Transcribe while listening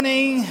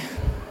Morning.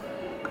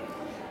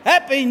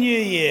 Happy New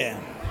Year.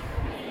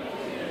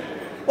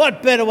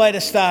 What better way to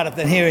start it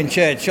than here in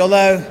church,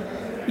 although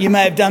you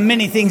may have done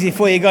many things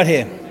before you got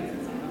here.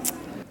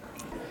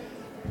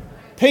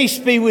 Peace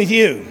be with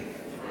you.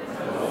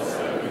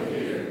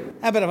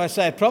 How about if I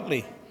say it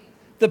properly?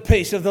 The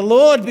peace of the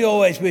Lord be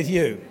always with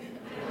you.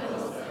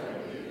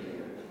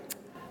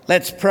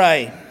 Let's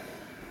pray.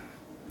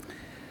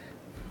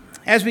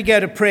 As we go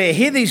to prayer,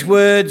 hear these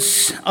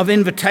words of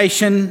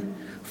invitation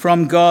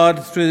from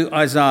God through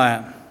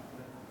Isaiah.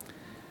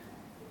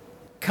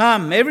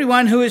 Come,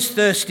 everyone who is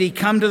thirsty,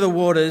 come to the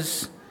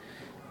waters.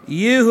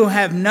 You who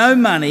have no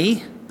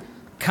money,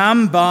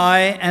 come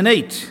buy and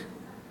eat.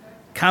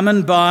 Come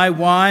and buy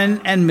wine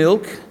and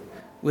milk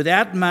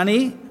without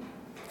money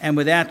and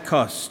without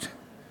cost.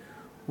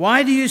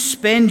 Why do you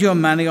spend your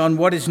money on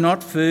what is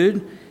not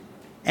food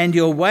and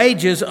your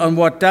wages on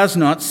what does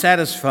not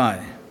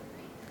satisfy?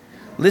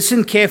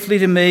 Listen carefully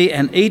to me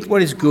and eat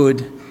what is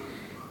good.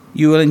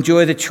 You will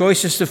enjoy the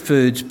choicest of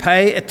foods.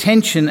 Pay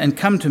attention and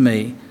come to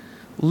me.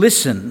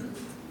 Listen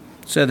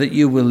so that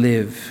you will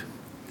live.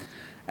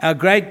 Our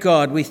great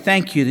God, we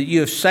thank you that you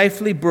have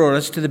safely brought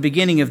us to the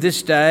beginning of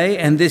this day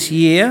and this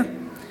year.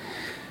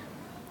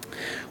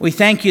 We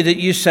thank you that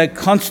you so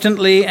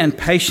constantly and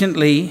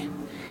patiently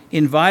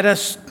invite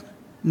us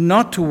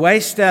not to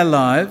waste our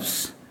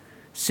lives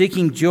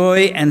seeking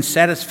joy and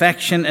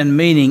satisfaction and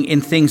meaning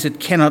in things that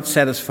cannot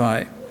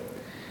satisfy,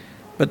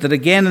 but that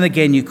again and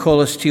again you call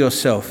us to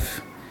yourself,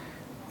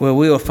 where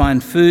we will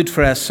find food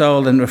for our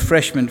soul and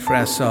refreshment for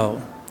our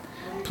soul.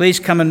 Please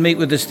come and meet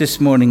with us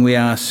this morning, we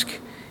ask,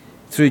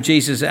 through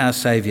Jesus our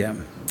Saviour.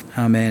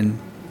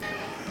 Amen.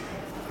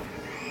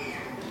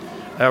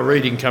 Our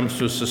reading comes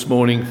to us this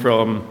morning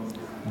from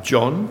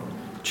John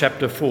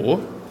chapter 4,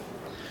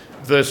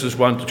 verses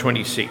 1 to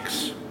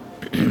 26.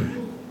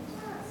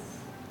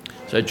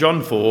 So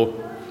John 4,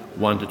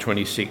 1 to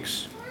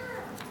 26.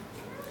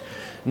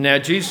 Now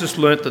Jesus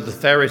learnt that the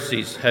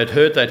Pharisees had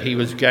heard that he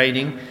was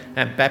gaining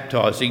and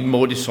baptising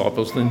more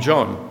disciples than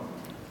John,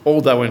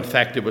 although in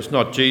fact it was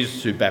not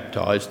Jesus who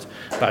baptised,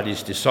 but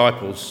his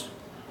disciples.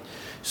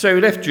 So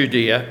he left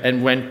Judea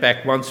and went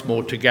back once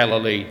more to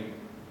Galilee.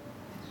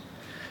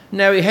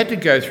 Now he had to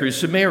go through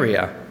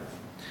Samaria.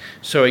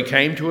 So he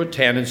came to a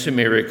town in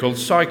Samaria called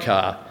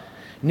Sychar,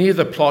 near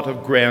the plot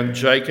of ground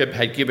Jacob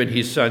had given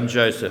his son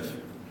Joseph.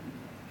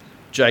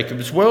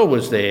 Jacob's well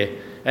was there,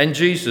 and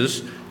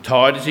Jesus,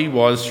 tired as he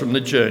was from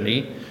the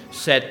journey,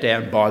 sat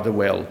down by the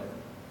well.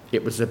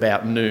 It was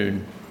about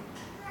noon.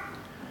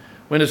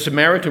 When a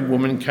Samaritan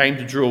woman came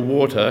to draw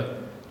water,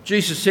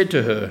 Jesus said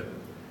to her,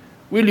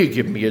 "Will you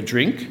give me a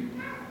drink?"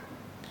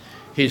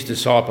 His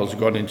disciples had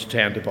gone into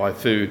town to buy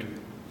food.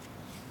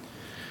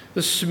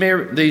 The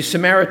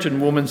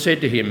Samaritan woman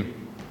said to him,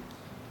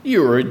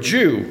 "You are a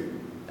Jew,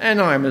 and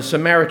I am a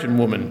Samaritan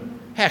woman.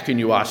 How can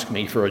you ask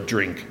me for a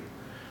drink?"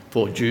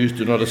 For Jews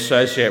do not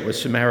associate with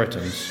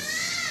Samaritans.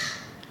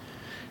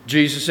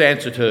 Jesus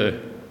answered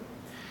her,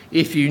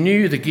 "If you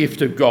knew the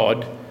gift of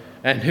God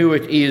and who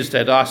it is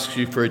that asks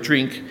you for a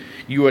drink,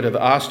 you would have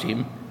asked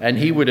him, and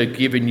he would have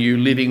given you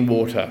living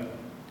water."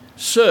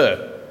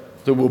 "Sir,"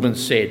 the woman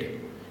said,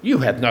 "you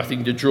have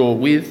nothing to draw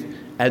with,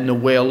 and the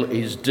well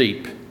is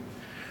deep.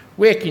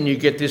 Where can you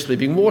get this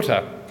living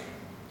water?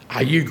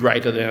 Are you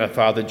greater than our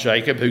father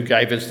Jacob, who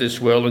gave us this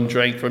well and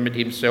drank from it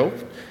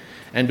himself,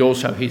 and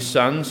also his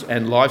sons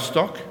and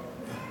livestock?"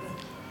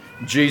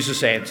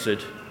 Jesus answered,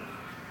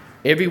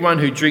 "Everyone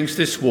who drinks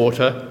this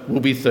water will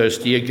be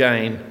thirsty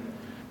again,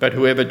 but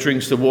whoever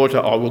drinks the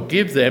water I will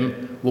give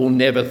them will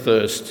never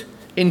thirst.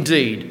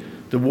 Indeed,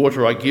 the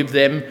water I give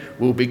them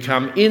will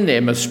become in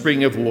them a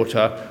spring of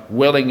water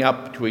welling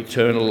up to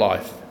eternal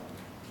life."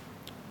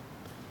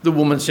 The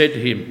woman said to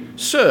him,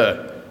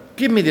 "Sir,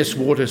 give me this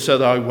water so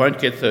that I won't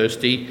get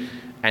thirsty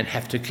and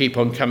have to keep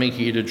on coming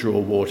here to draw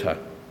water."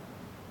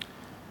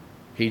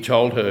 He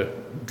told her,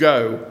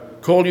 "Go,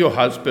 call your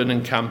husband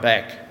and come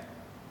back."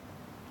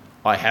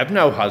 "I have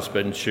no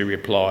husband," she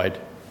replied.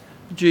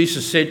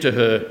 Jesus said to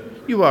her,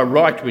 "You are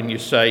right when you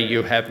say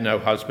you have no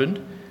husband.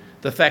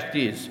 The fact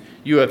is,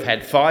 you have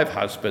had 5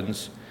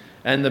 husbands,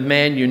 and the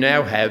man you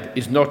now have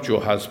is not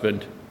your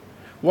husband.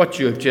 What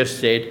you have just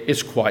said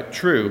is quite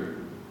true."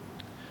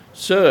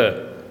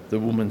 "Sir," the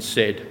woman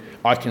said,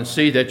 "I can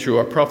see that you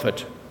are a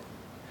prophet.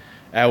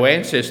 Our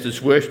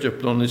ancestors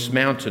worshipped on this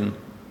mountain,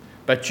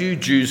 but you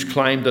Jews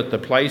claim that the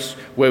place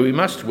where we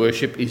must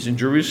worship is in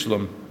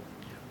Jerusalem."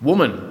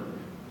 "Woman,"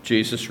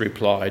 Jesus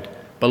replied,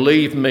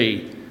 "believe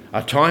me,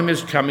 a time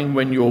is coming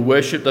when you will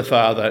worship the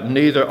Father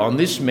neither on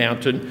this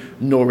mountain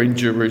nor in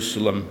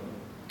Jerusalem.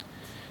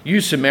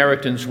 You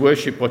Samaritans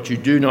worship what you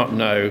do not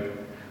know.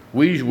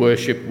 We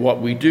worship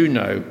what we do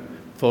know,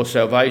 for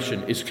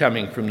salvation is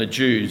coming from the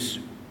Jews.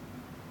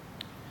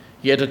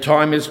 Yet a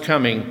time is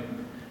coming,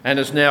 and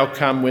has now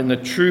come, when the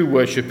true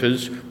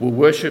worshippers will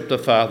worship the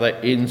Father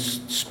in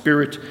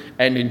spirit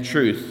and in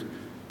truth,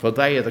 for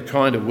they are the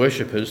kind of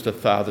worshippers the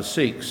Father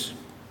seeks.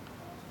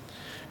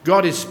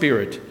 God is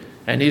spirit,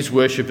 and his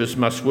worshippers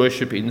must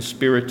worship in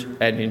spirit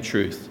and in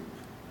truth."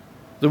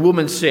 The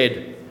woman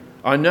said,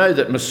 I know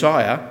that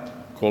Messiah,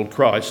 called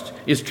Christ,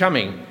 is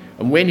coming,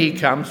 and when he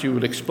comes, he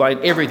will explain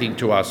everything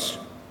to us."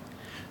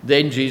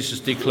 Then Jesus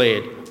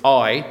declared,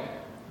 "I,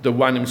 the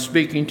one who am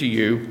speaking to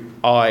you,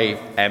 I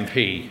am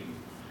he."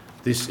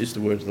 This is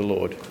the word of the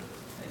Lord.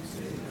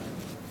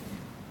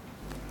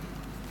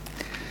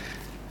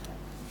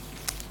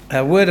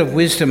 A word of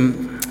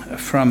wisdom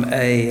from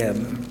a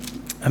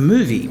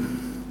movie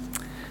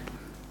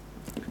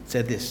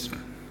said this: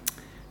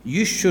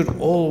 "You should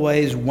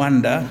always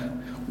wonder,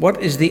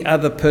 what is the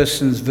other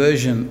person's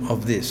version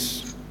of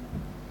this?"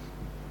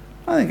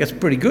 I think that's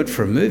pretty good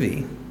for a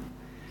movie.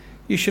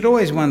 You should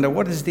always wonder,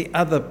 what is the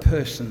other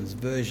person's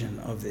version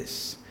of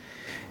this?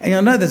 And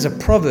you'll know there's a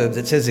proverb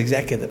that says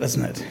exactly that,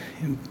 doesn't it?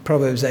 In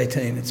Proverbs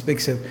 18, it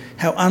speaks of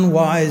how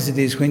unwise it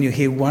is when you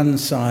hear one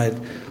side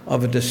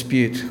of a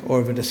dispute or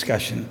of a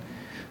discussion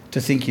to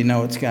think you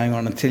know what's going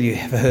on until you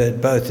have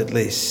heard both at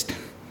least.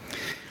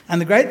 And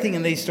the great thing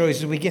in these stories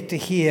is we get to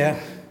hear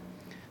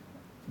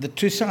the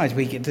two sides.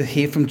 We get to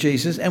hear from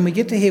Jesus, and we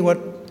get to hear what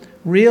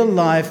real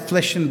live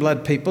flesh and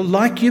blood people,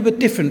 like you but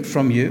different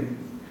from you,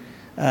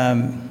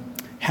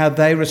 how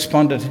they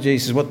responded to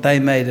Jesus, what they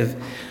made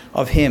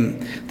of him.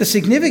 The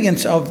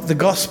significance of the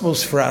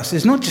Gospels for us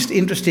is not just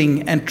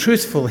interesting and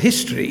truthful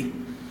history,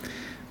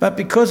 but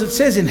because it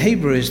says in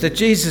Hebrews that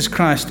Jesus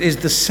Christ is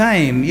the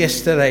same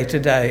yesterday,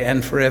 today,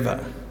 and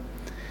forever.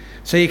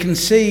 So you can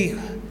see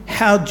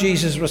how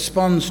Jesus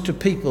responds to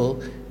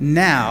people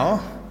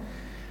now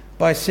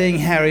by seeing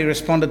how he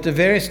responded to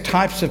various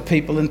types of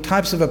people and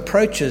types of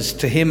approaches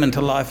to him and to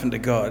life and to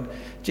God.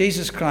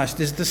 Jesus Christ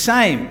is the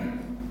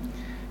same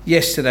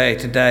yesterday,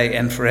 today,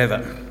 and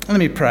forever. Let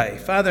me pray.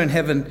 Father in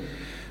heaven,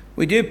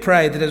 we do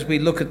pray that as we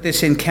look at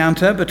this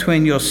encounter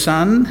between your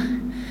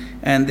Son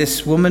and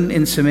this woman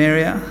in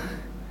Samaria,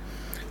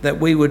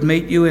 that we would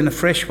meet you in a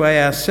fresh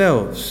way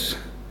ourselves.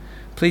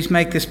 Please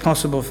make this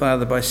possible,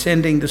 Father, by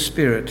sending the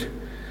Spirit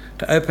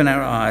to open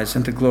our eyes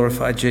and to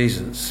glorify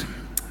Jesus.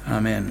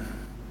 Amen.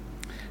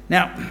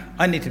 Now,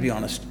 I need to be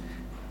honest.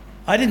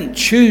 I didn't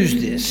choose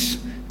this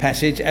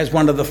passage as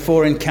one of the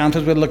four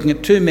encounters. We're looking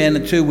at two men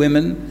and two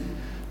women,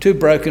 two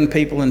broken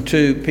people and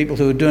two people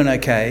who are doing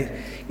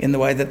okay in the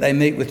way that they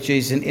meet with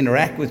Jesus and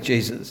interact with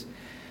Jesus.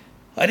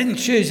 I didn't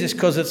choose this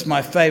because it's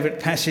my favourite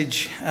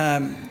passage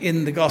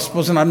in the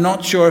Gospels, and I'm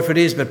not sure if it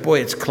is, but boy,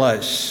 it's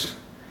close.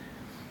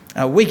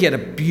 We get a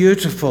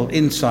beautiful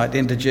insight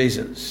into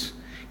Jesus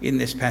in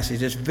this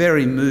passage. It's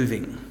very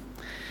moving.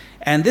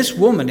 And this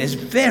woman is a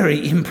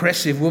very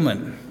impressive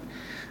woman.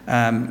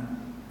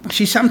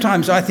 She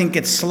sometimes, I think,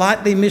 gets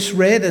slightly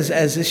misread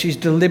as if she's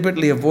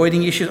deliberately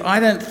avoiding issues. I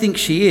don't think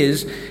she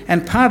is.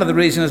 And part of the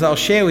reason, as I'll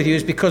share with you,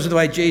 is because of the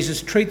way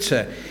Jesus treats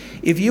her.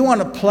 If you want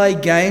to play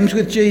games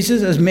with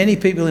Jesus, as many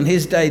people in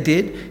his day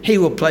did, he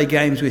will play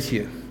games with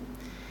you.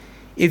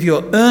 If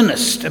you're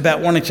earnest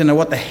about wanting to know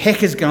what the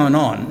heck is going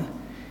on,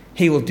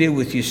 he will deal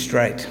with you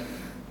straight.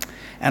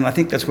 And I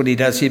think that's what he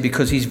does here,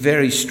 because he's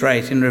very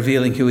straight in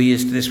revealing who he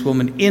is to this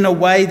woman in a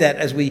way that,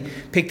 as we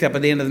picked up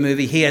at the end of the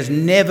movie, he has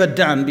never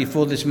done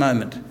before this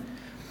moment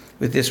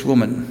with this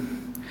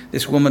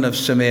woman of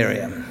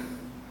Samaria.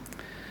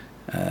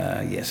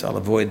 Yes, I'll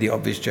avoid the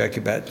obvious joke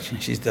about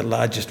she's the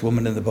largest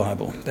woman in the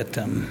Bible, but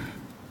you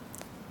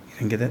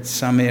can get that,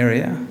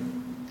 Samaria.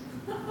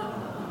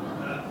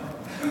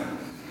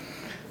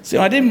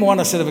 So I didn't want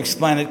to sort of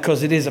explain it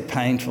because it is a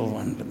painful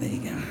one, but there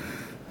you go.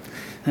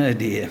 Oh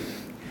dear.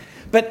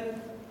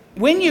 But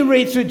when you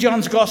read through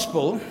John's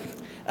Gospel,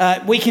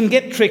 we can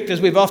get tricked,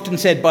 as we've often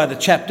said, by the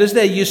chapters.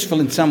 They're useful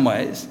in some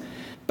ways.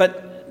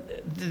 But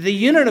the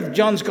unit of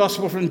John's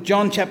Gospel from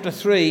John chapter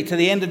 3 to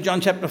the end of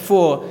John chapter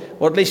 4,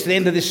 or at least the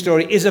end of this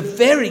story, is a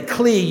very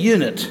clear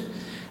unit.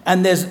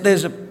 And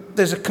there's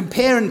a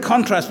compare and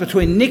contrast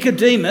between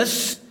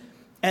Nicodemus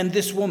and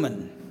this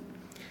woman.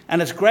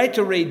 And it's great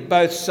to read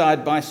both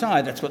side by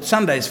side. That's what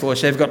Sunday's for.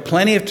 So you've got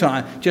plenty of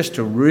time just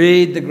to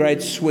read the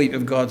great sweep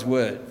of God's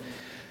word.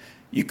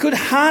 You could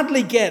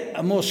hardly get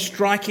a more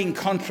striking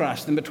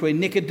contrast than between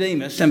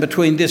Nicodemus and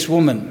between this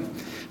woman.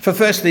 For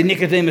firstly,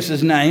 Nicodemus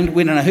is named.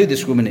 We don't know who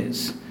this woman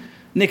is.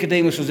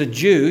 Nicodemus was a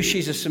Jew.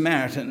 She's a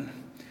Samaritan.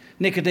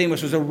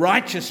 Nicodemus was a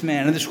righteous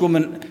man. And this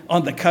woman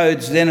on the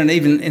codes then, and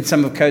even in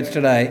some of the codes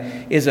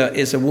today, is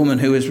a woman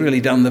who has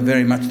really done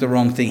very much the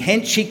wrong thing.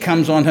 Hence, she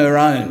comes on her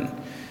own.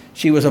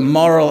 She was a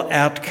moral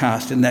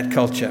outcast in that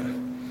culture.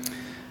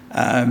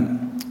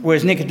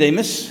 Whereas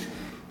Nicodemus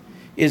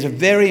is a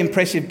very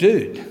impressive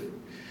dude.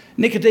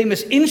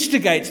 Nicodemus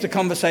instigates the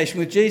conversation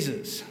with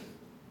Jesus.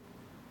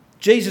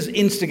 Jesus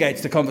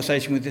instigates the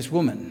conversation with this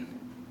woman.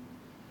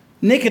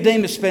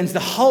 Nicodemus spends the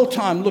whole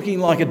time looking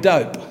like a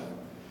dope,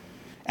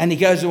 and he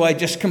goes away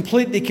just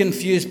completely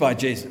confused by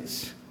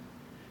Jesus.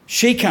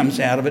 She comes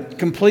out of it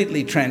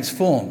completely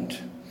transformed,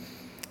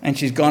 and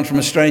she's gone from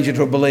a stranger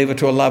to a believer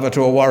to a lover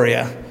to a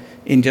warrior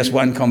in just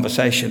one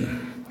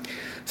conversation.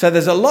 So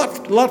there's a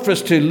lot for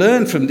us to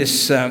learn from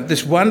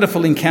this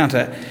wonderful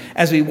encounter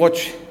as we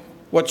watch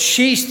what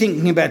she's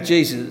thinking about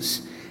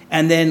Jesus,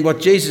 and then what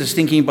Jesus is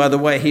thinking by the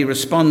way he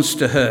responds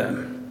to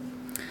her.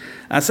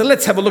 So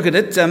let's have a look at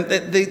it.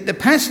 The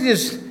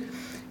passages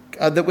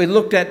that we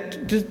looked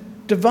at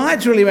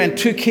divides really around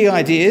two key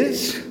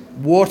ideas: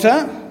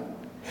 water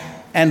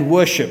and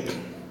worship,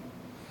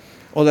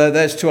 although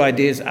those two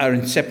ideas are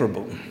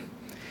inseparable.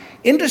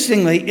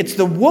 Interestingly, it's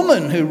the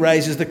woman who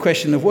raises the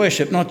question of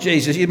worship, not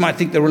Jesus. You might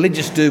think the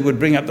religious dude would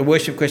bring up the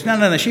worship question.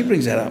 No, she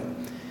brings that up.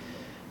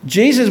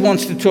 Jesus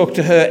wants to talk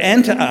to her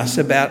and to us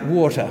about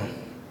water.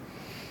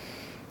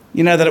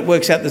 You know that it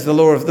works out, there's the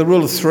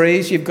rule of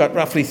threes. You've got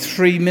roughly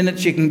 3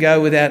 minutes you can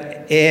go without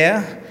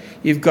air.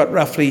 You've got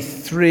roughly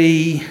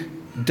 3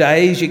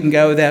 days you can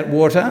go without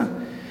water,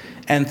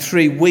 and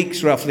 3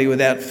 weeks roughly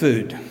without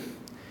food.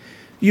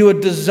 You are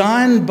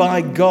designed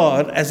by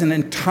God as an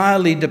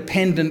entirely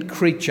dependent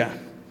creature.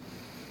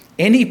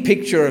 Any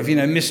picture of,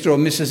 Mr. or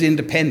Mrs.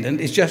 Independent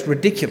is just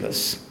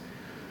ridiculous.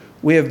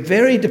 We're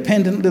very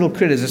dependent little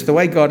critters. It's the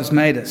way God has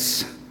made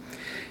us.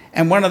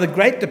 And one of the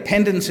great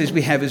dependencies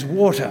we have is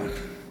water.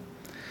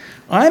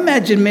 I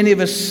imagine many of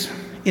us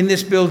in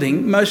this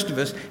building, most of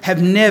us,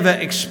 have never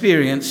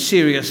experienced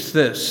serious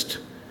thirst.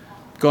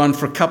 Gone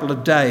for a couple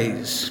of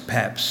days,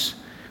 perhaps,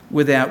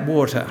 without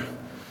water.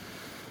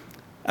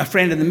 A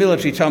friend in the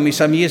military told me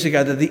some years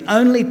ago that the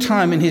only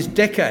time in his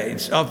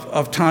decades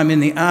of time in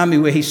the army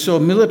where he saw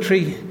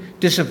military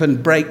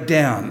discipline break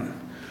down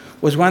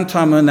was one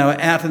time when they were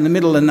out in the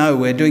middle of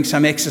nowhere doing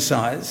some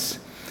exercise.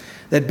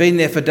 They'd been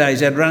there for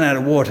days, they'd run out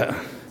of water.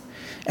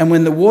 And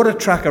when the water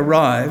truck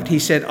arrived, he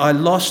said, "I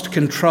lost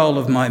control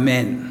of my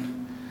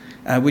men,"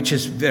 which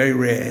is very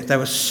rare. They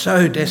were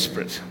so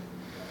desperate.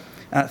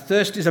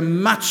 Thirst is a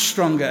much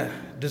stronger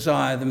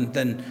desire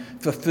than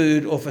for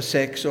food or for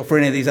sex or for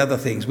any of these other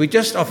things. We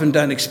just often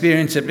don't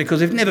experience it because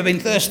we've never been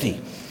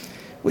thirsty,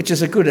 which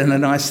is a good and a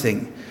nice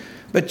thing.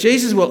 But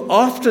Jesus will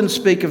often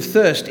speak of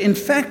thirst. In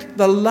fact,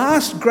 the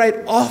last great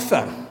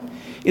offer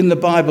in the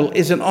Bible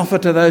is an offer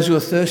to those who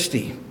are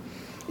thirsty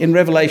in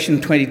Revelation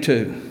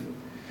 22.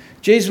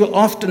 Jesus will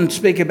often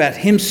speak about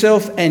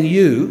himself and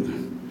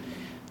you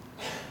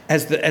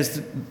as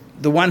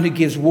the one who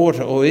gives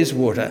water or is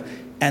water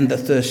and the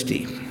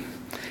thirsty.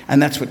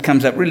 And that's what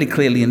comes up really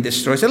clearly in this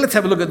story. So let's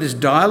have a look at this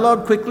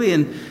dialogue quickly,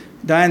 and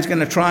Diane's going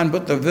to try and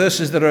put the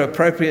verses that are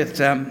appropriate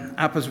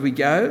up as we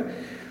go.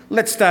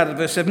 Let's start at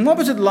verse 7. What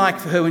was it like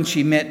for her when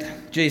she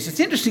met Jesus? It's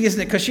interesting, isn't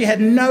it? Because she had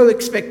no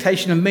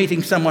expectation of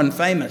meeting someone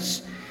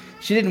famous.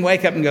 She didn't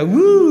wake up and go,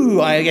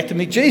 "Woo, I get to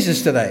meet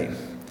Jesus today."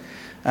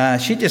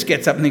 She just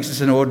gets up and thinks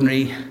it's an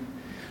ordinary,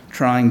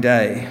 trying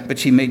day. But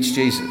she meets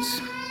Jesus.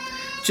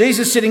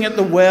 Jesus sitting at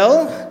the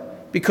well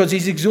because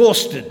he's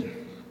exhausted.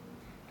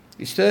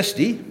 He's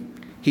thirsty,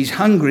 he's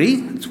hungry,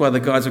 that's why the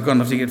guys have gone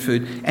off to get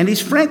food, and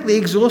he's frankly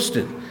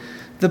exhausted.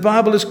 The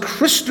Bible is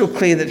crystal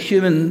clear that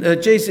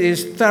Jesus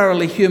is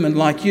thoroughly human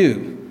like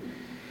you.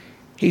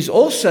 He's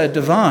also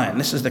divine.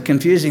 This is the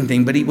confusing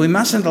thing, but we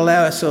mustn't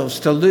allow ourselves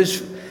to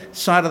lose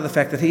sight of the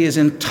fact that he is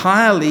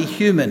entirely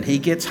human. He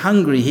gets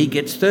hungry, he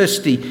gets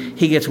thirsty,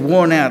 he gets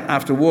worn out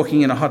after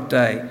walking in a hot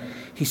day.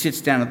 He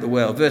sits down at the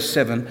well. Verse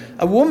 7,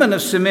 a woman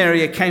of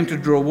Samaria came to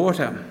draw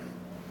water.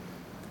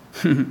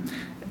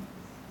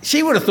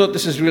 She would have thought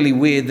this is really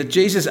weird that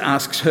Jesus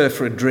asks her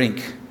for a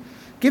drink.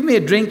 "Give me a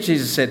drink,"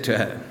 Jesus said to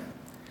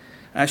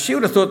her. She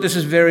would have thought this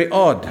is very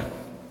odd.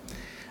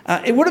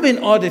 It would have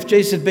been odd if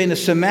Jesus had been a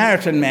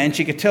Samaritan man.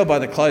 She could tell by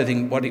the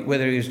clothing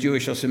whether he was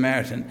Jewish or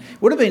Samaritan.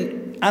 It would have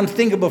been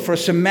unthinkable for a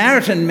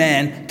Samaritan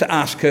man to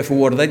ask her for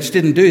water. They just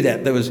didn't do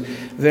that. There was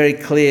very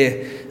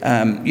clear,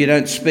 you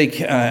don't speak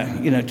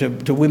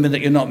to women that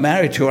you're not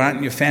married to or aren't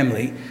in your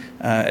family.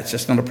 It's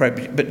just not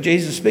appropriate. But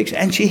Jesus speaks,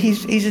 and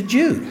he's a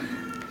Jew.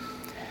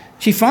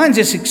 She finds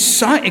this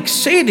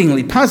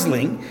exceedingly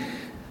puzzling.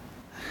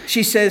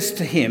 She says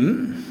to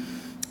him,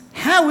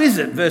 "How is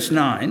it," verse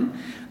 9,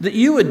 "that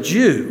you, a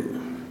Jew,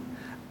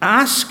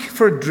 ask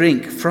for a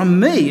drink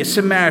from me, a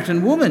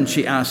Samaritan woman?"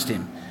 she asked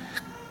him.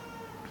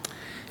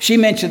 She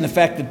mentioned the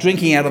fact that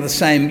drinking out of the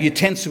same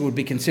utensil would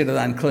be considered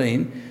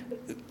unclean.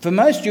 For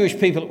most Jewish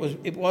people,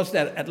 it was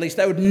that at least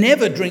they would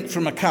never drink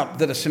from a cup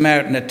that a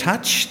Samaritan had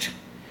touched.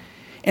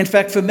 In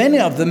fact, for many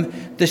of them,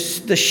 the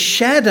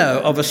shadow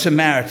of a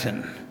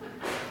Samaritan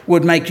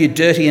would make you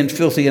dirty and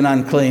filthy and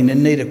unclean,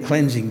 in need of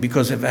cleansing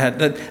because of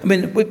that. I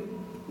mean,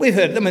 we've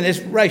heard,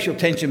 there's racial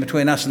tension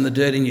between us and the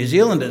dirty New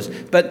Zealanders,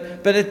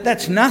 but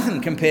that's nothing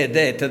compared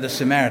there to the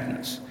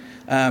Samaritans.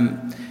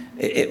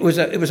 It was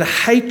a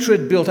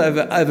hatred built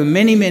over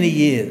many, many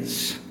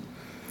years.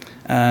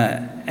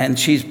 And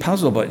she's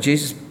puzzled by it.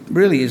 Jesus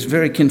really is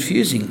very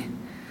confusing.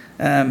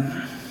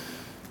 Then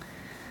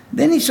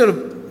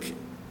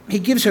he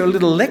gives her a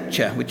little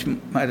lecture, which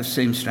might have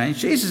seemed strange.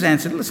 Jesus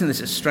answered, listen,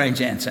 this is a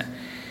strange answer.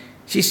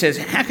 She says,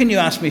 "How can you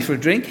ask me for a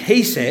drink?"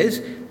 He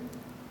says,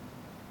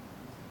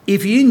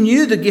 "If you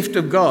knew the gift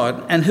of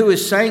God and who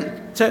is saying..."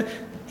 So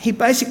he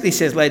basically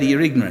says, "Lady, you're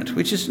ignorant,"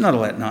 which is not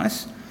all that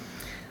nice.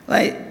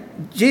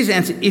 Jesus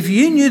answered, "If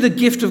you knew the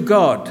gift of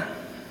God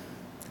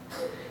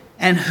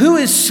and who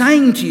is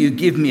saying to you,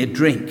 'Give me a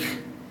drink,'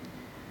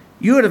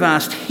 you would have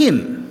asked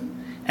him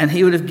and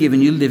he would have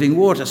given you living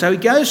water." So he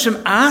goes from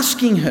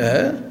asking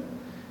her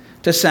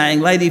to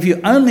saying, "Lady, if you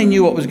only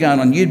knew what was going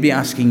on, you'd be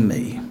asking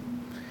me."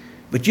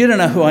 but you don't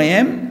know who I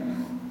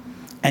am,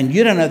 and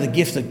you don't know the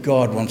gift that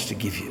God wants to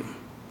give you.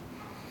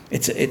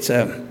 It's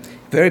a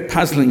very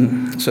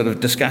puzzling sort of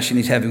discussion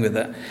he's having with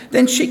her.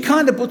 Then she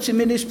kind of puts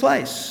him in his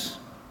place.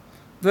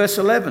 Verse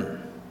 11.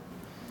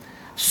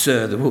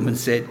 Sir, the woman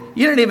said,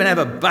 you don't even have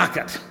a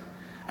bucket,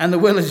 and the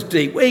well is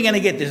deep. Where are you going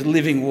to get this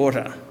living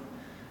water?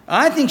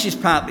 I think she's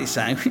partly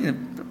saying,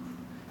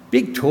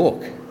 big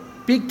talk.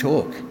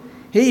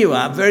 Here you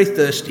are, very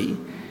thirsty.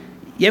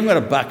 You haven't got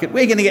a bucket.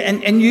 Where are you going to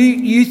get? And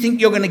you think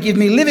you're going to give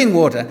me living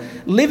water?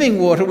 Living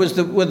water was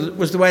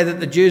the way that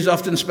the Jews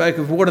often spoke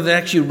of water that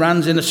actually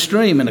runs in a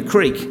stream, in a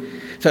creek.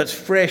 So it's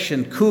fresh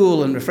and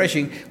cool and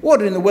refreshing.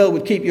 Water in the well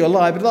would keep you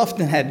alive, but it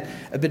often had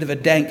a bit of a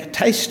dank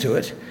taste to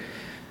it.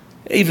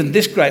 Even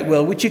this great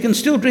well, which you can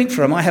still drink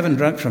from. I haven't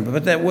drunk from it,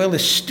 but that well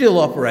is still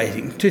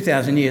operating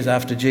 2,000 years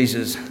after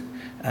Jesus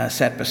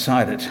sat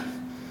beside it.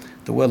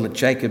 The well that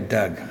Jacob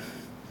dug.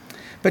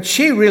 But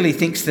she really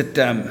thinks that,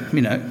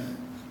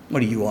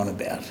 what are you on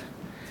about?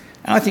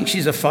 I think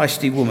she's a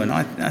feisty woman.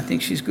 I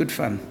think she's good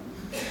fun.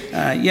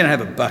 You don't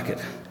have a bucket.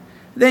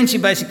 Then she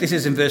basically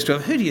says in verse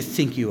 12, who do you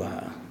think you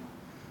are?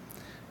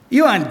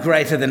 You aren't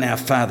greater than our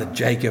father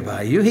Jacob,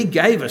 are you? He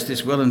gave us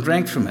this well and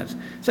drank from it.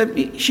 So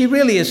she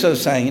really is sort of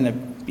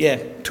saying,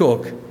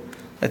 talk.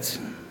 That's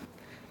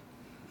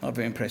not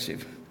very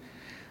impressive.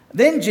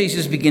 Then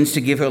Jesus begins to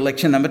give her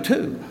lecture number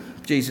 2.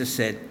 Jesus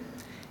said,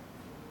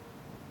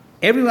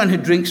 everyone who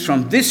drinks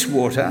from this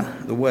water,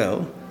 the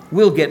well,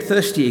 will get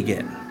thirsty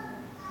again.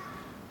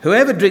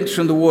 Whoever drinks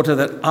from the water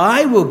that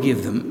I will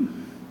give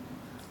them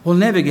will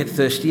never get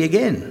thirsty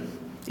again.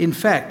 In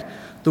fact,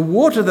 the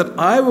water that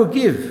I will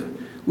give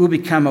will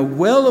become a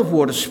well of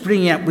water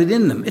springing up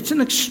within them. It's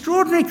an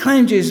extraordinary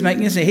claim Jesus is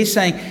making, isn't it? He's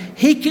saying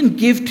he can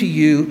give to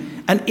you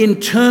an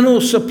internal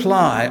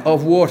supply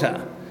of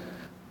water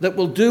that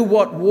will do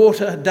what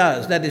water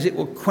does. That is, it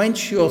will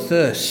quench your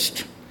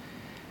thirst.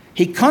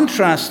 He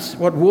contrasts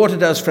what water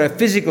does for our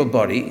physical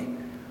body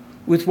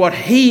with what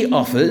he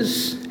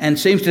offers, and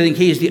seems to think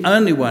he is the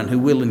only one who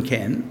will and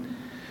can,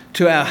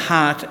 to our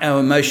heart,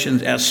 our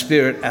emotions, our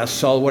spirit, our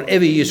soul,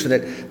 whatever you use for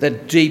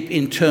that deep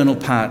internal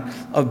part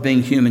of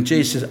being human.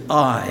 Jesus says,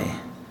 I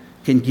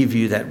can give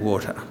you that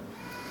water.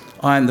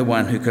 I am the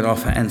one who can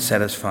offer and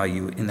satisfy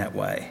you in that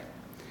way.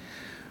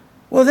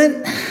 Well,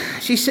 then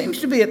she seems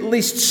to be at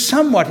least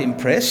somewhat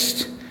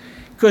impressed,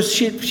 because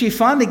she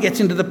finally gets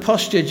into the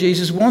posture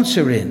Jesus wants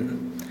her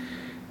in.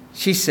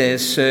 She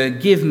says, Sir,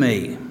 give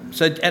me.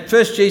 So at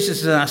first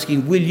Jesus is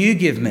asking, will you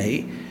give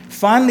me?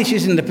 Finally,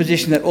 she's in the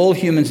position that all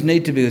humans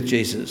need to be with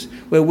Jesus,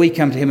 where we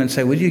come to him and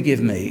say, will you give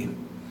me?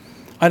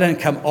 I don't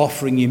come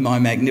offering you my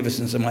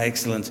magnificence and my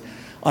excellence.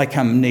 I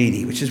come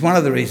needy, which is one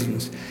of the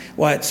reasons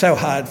why it's so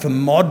hard for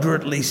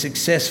moderately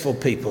successful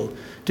people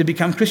to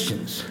become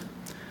Christians.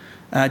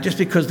 Just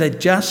because they're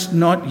just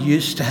not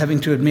used to having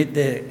to admit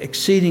their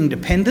exceeding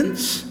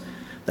dependence.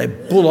 They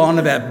bull on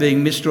about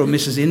being Mr. or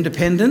Mrs.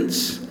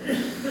 Independence.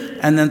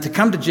 And then to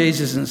come to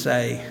Jesus and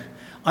say,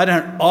 I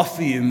don't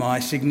offer you my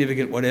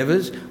significant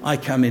whatevers, I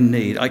come in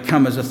need. I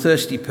come as a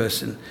thirsty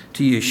person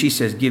to you. She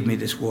says, give me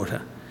this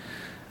water.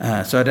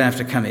 So I don't have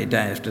to come here day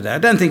after day. I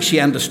don't think she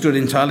understood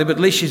entirely, but at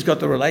least she's got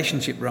the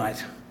relationship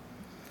right.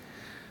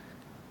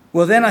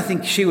 Well, then I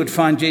think she would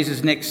find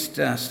Jesus' next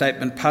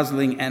statement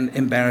puzzling and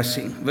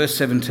embarrassing. Verse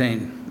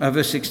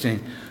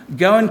 16.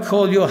 Go and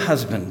call your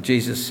husband,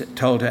 Jesus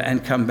told her,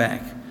 and come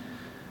back.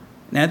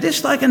 Now,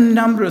 this, like a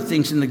number of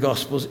things in the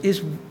Gospels,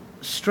 is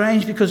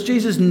strange because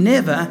Jesus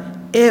never,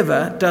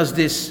 ever does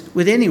this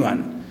with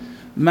anyone,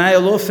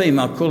 male or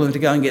female, call them to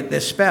go and get their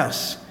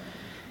spouse.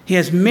 He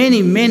has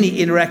many, many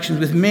interactions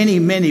with many,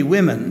 many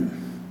women.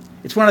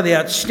 It's one of the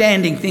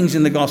outstanding things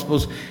in the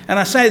Gospels. And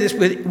I say this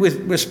with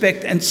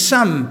respect and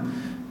some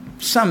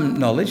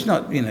knowledge,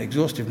 not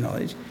exhaustive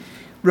knowledge,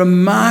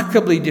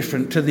 remarkably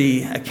different to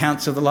the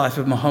accounts of the life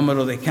of Muhammad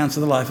or the accounts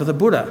of the life of the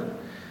Buddha.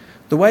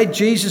 The way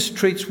Jesus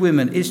treats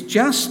women is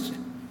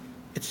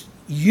it's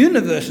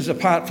universes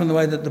apart from the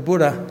way that the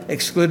Buddha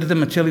excluded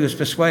them until he was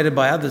persuaded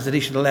by others that he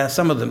should allow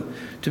some of them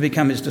to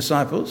become his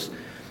disciples,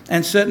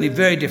 and certainly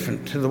very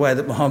different to the way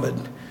that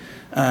Muhammad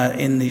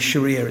in the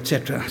Sharia,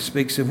 etc.,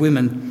 speaks of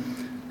women.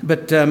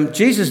 But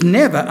Jesus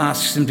never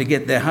asks them to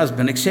get their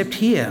husband except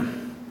here.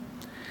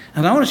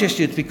 And I want to suggest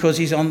to you it's because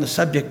he's on the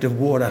subject of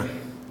water.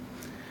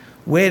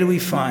 Where do we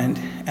find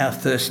our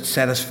thirst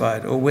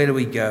satisfied, or where do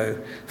we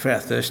go for our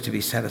thirst to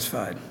be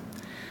satisfied?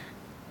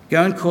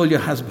 Go and call your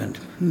husband.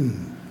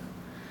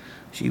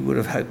 She would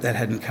have hoped that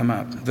hadn't come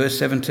up. Verse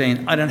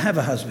 17, I don't have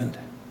a husband.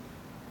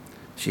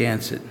 She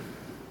answered.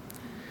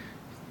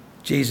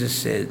 Jesus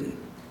said,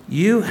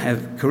 you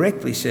have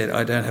correctly said,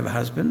 I don't have a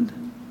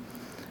husband.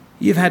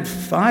 You've had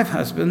 5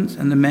 husbands,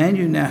 and the man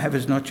you now have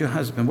is not your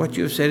husband. What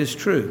you have said is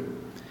true.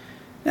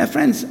 Now,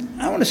 friends,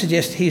 I want to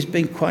suggest he's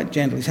been quite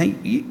gentle. He's saying,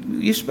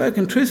 you've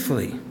spoken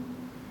truthfully.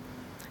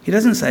 He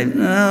doesn't say,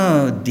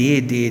 oh,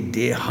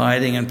 dear,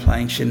 hiding and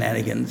playing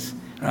shenanigans,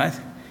 right?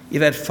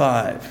 You've had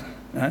 5,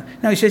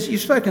 right? No, he says,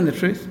 you've spoken the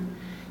truth.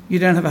 You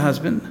don't have a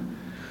husband.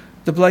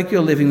 The bloke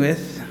you're living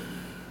with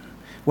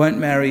won't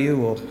marry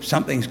you, or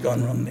something's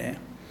gone wrong there.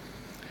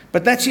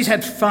 But that she's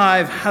had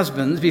 5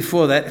 husbands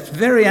before that, it's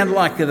very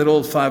unlikely that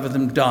all 5 of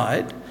them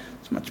died.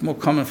 It's much more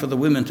common for the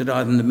women to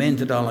die than the men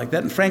to die like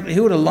that. And frankly,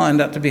 who would have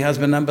lined up to be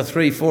husband number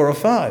 3, 4 or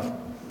 5?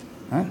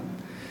 Huh?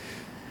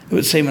 It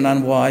would seem an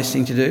unwise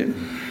thing to do.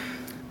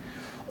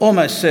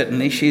 Almost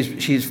certainly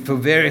she's for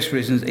various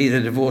reasons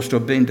either divorced or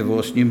been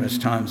divorced numerous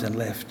times and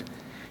left.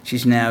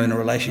 She's now in a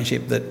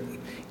relationship that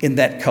in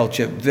that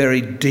culture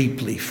very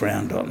deeply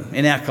frowned on.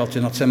 In our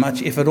culture not so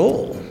much, if at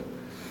all,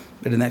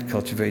 but in that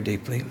culture very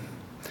deeply.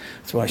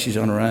 That's why she's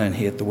on her own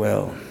here at the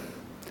well.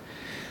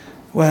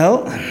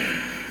 Well,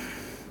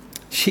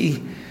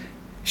 she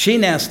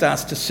now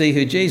starts to see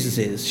who Jesus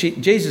is.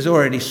 Jesus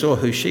already saw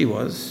who she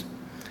was.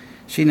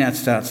 She now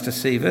starts to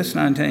see. Verse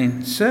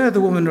 19, "Sir,"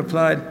 the woman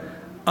replied,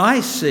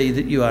 "I see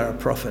that you are a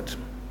prophet."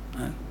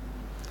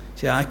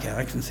 See, okay,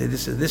 I can see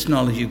this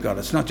knowledge you've got.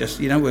 It's not just,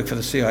 you don't work for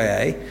the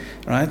CIA,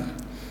 right?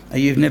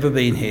 You've never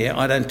been here.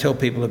 I don't tell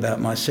people about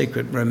my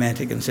secret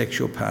romantic and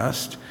sexual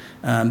past.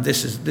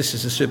 This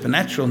is a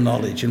supernatural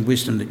knowledge and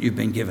wisdom that you've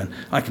been given.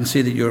 I can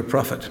see that you're a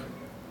prophet.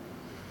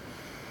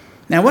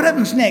 Now, what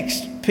happens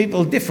next?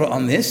 People differ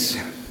on this,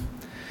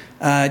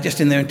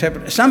 just in their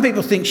interpretation. Some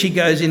people think she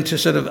goes into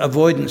sort of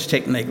avoidance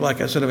technique, like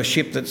a sort of a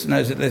ship that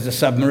knows that there's a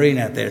submarine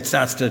out there. It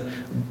starts to,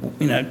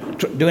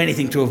 do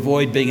anything to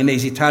avoid being an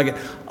easy target.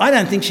 I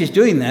don't think she's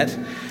doing that.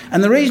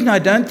 And the reason I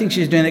don't think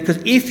she's doing it,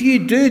 because if you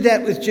do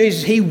that with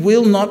Jesus, he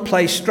will not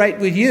play straight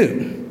with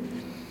you.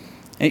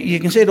 You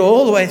can see it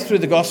all the way through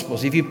the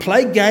Gospels. If you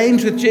play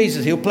games with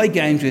Jesus, he'll play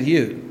games with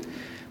you.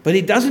 But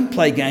he doesn't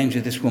play games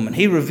with this woman.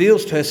 He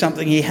reveals to her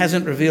something he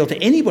hasn't revealed to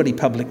anybody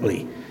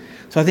publicly.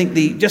 So I think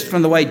just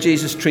from the way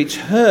Jesus treats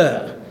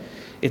her,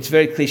 it's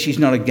very clear she's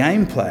not a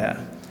game player.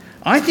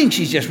 I think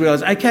she's just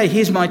realised, okay,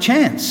 here's my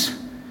chance.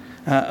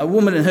 A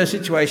woman in her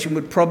situation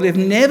would probably have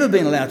never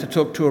been allowed to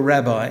talk to a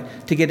rabbi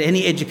to get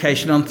any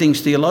education on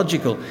things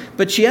theological.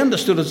 But she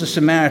understood as a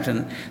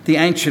Samaritan the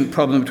ancient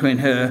problem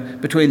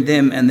between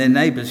them and their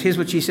neighbours. Here's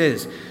what she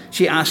says.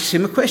 She asks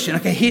him a question.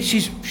 Okay, here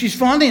she's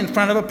finally in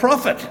front of a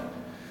prophet,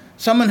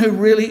 someone who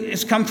really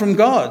has come from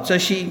God. So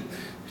she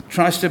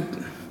tries to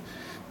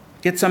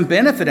get some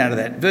benefit out of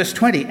that. Verse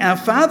 20, "Our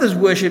fathers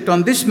worshipped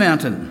on this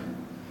mountain.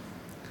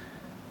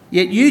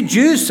 Yet you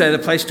Jews say the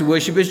place to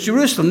worship is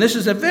Jerusalem." This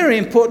is a very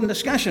important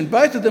discussion.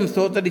 Both of them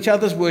thought that each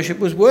other's worship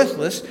was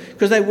worthless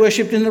because they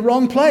worshipped in the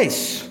wrong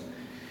place.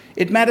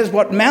 It matters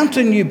what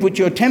mountain you put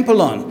your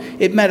temple on.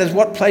 It matters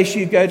what place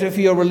you go to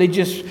for your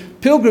religious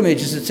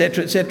pilgrimages,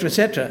 etc., etc.,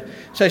 etc.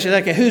 So she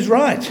says, okay, who's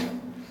right?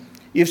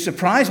 You've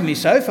surprised me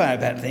so far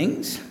about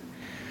things.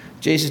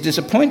 Jesus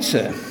disappoints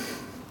her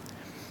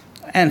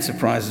and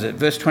surprises her.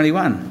 Verse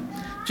 21,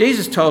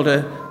 Jesus told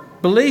her,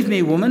 "Believe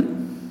me, woman,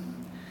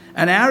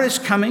 an hour is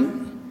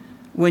coming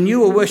when you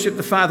will worship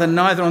the Father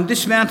neither on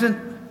this mountain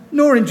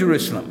nor in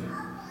Jerusalem.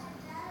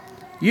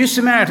 You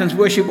Samaritans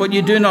worship what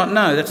you do not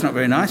know." That's not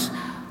very nice.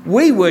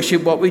 "We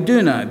worship what we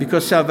do know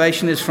because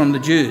salvation is from the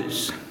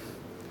Jews."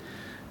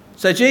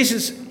 So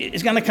Jesus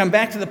is going to come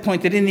back to the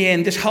point that in the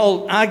end, this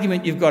whole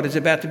argument you've got is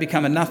about to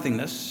become a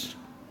nothingness.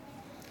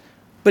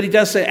 But he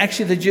does say,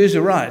 actually, the Jews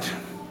are right.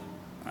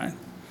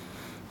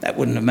 That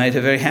wouldn't have made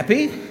her very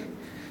happy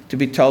to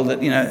be told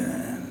that,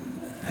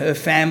 her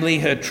family,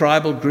 her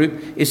tribal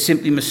group is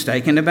simply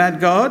mistaken about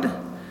God.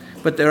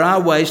 But there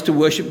are ways to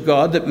worship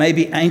God that may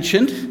be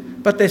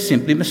ancient, but they're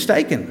simply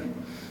mistaken.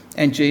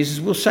 And Jesus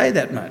will say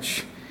that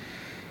much.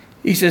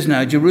 He says,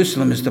 no,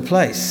 Jerusalem is the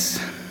place.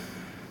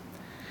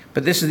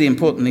 But this is the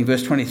important thing,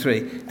 verse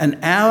 23. "An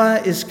hour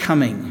is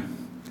coming."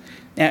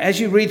 Now, as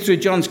you read through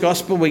John's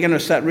Gospel, we're going to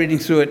start reading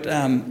through it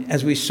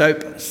as we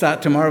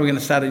start tomorrow. We're going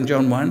to start in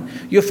John 1.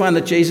 You'll find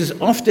that Jesus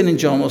often in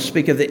John will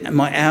speak of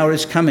my hour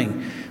is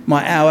coming.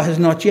 My hour has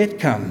not yet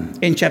come.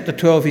 In chapter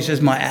 12, he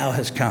says, my hour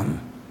has come.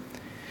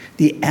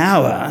 The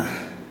hour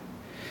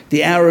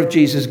of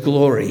Jesus'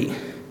 glory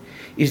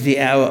is the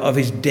hour of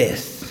his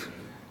death.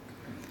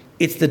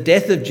 It's the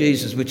death of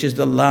Jesus, which is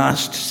the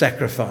last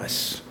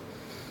sacrifice,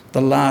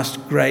 the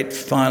last great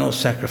final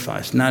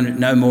sacrifice.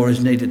 No more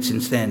is needed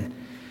since then.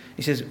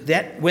 He says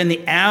that when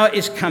the hour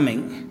is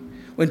coming,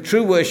 when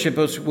true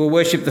worshippers will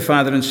worship the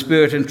Father in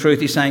spirit and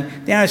truth, he's saying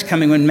the hour is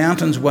coming when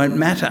mountains won't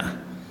matter.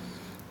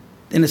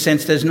 In a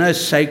sense, there's no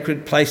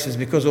sacred places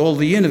because all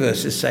the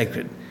universe is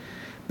sacred.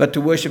 But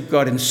to worship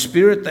God in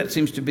spirit, that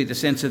seems to be the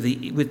sense of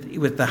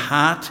with the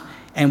heart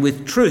and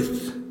with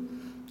truth.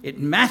 It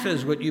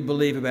matters what you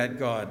believe about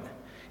God.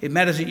 It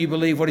matters that you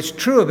believe what is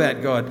true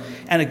about God.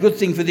 And a good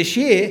thing for this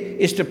year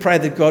is to pray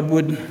that God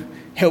would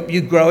help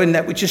you grow in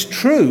that which is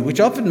true,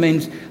 which often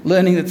means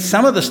learning that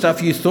some of the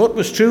stuff you thought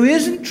was true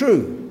isn't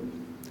true.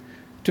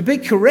 To be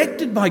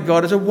corrected by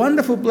God is a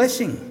wonderful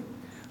blessing.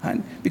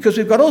 Right? Because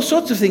we've got all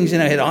sorts of things in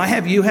our head. I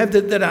have, you have,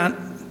 that aren't.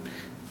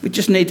 We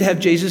just need to have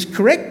Jesus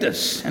correct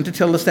us and to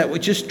tell us that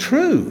which is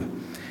true.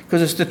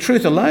 Because it's the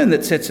truth alone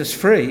that sets us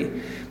free.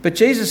 But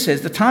Jesus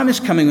says the time is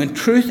coming when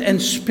truth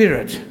and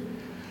spirit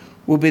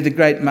will be the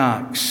great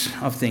marks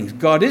of things.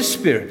 God is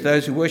spirit.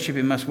 Those who worship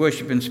him must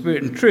worship in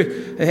spirit and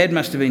truth. Her head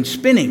must have been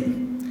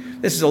spinning.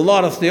 This is a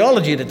lot of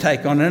theology to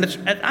take on, and it's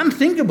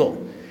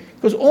unthinkable.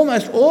 Because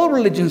almost all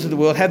religions of the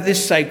world have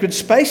this sacred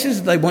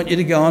spaces they want you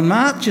to go on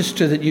marches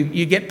to, that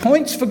you get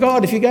points for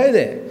God if you go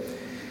there.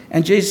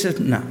 And Jesus says,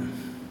 no,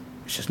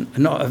 it's just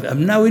of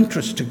no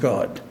interest to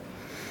God.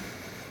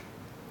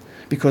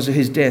 Because of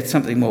his death,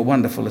 something more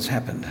wonderful has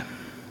happened.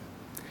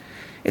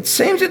 It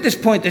seems at this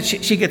point that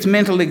she gets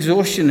mental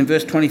exhaustion in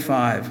verse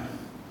 25.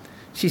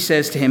 She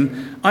says to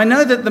him, I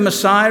know that the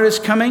Messiah is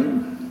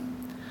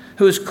coming,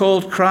 who is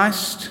called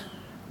Christ.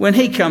 When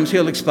he comes,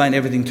 he'll explain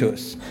everything to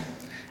us.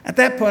 At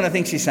that point, I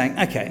think she's saying,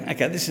 okay,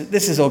 this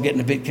is all getting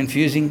a bit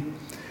confusing.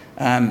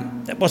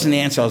 That wasn't the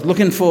answer I was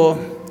looking for.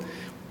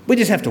 We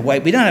just have to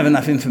wait. We don't have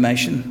enough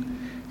information.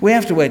 We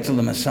have to wait till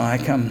the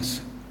Messiah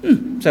comes.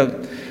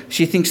 So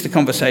she thinks the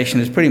conversation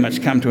has pretty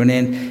much come to an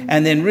end.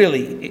 And then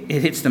really,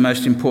 it hits the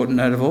most important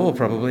note of all,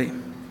 probably.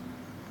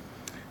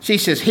 She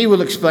says, he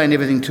will explain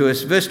everything to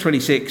us. Verse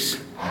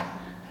 26,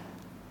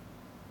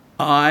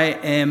 I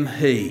am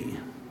he,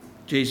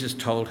 Jesus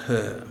told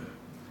her,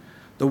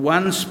 the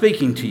one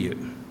speaking to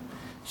you.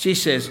 She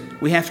says,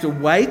 we have to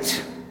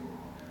wait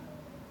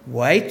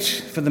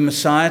for the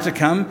Messiah to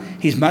come.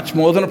 He's much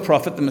more than a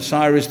prophet. The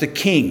Messiah is the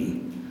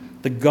king,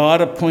 the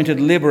God-appointed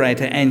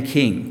liberator and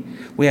king.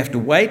 We have to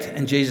wait,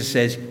 and Jesus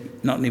says,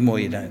 not anymore,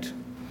 you don't.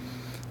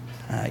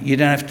 You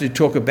don't have to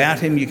talk about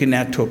him, you can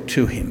now talk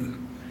to him.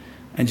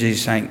 And Jesus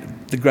is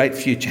saying, the great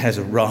future has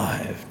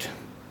arrived.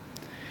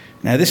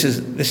 Now, this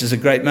is a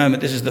great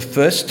moment. This is the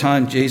first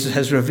time Jesus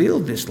has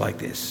revealed this like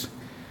this.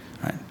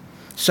 Right?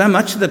 So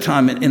much of the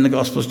time in the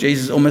Gospels,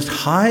 Jesus almost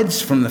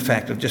hides from the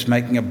fact of just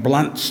making a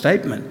blunt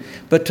statement.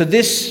 But to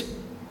this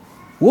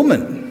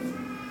woman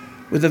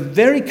with a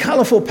very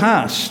colourful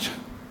past,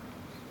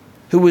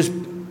 who was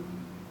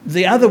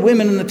the other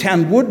women in the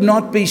town would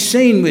not be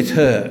seen with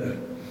her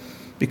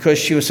because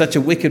she was such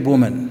a wicked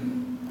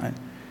woman, right,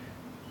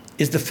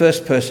 is the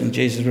first person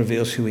Jesus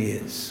reveals who he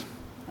is.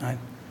 Right?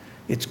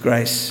 It's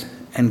grace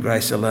and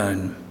grace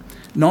alone.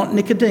 Not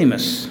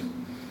Nicodemus,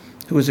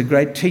 who was a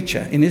great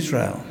teacher in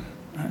Israel,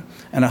 right,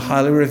 and a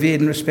highly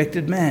revered and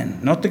respected man.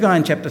 Not the guy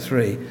in chapter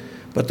 3,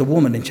 but the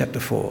woman in chapter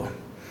 4.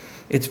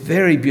 It's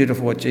very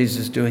beautiful what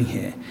Jesus is doing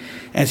here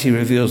as he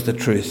reveals the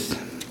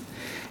truth.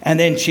 And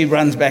then she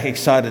runs back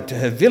excited to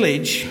her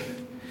village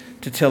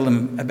to tell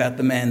them about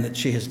the man that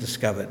she has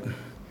discovered,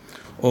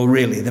 or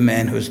really the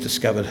man who has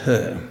discovered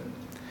her,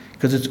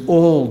 because it's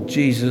all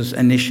Jesus'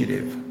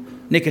 initiative.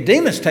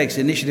 Nicodemus takes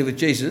the initiative with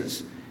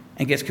Jesus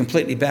and gets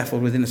completely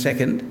baffled within a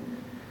second.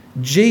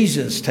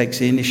 Jesus takes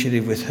the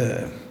initiative with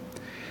her.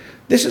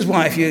 This is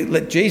why if you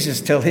let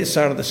Jesus tell his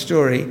side of the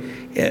story,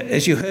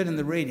 as you heard in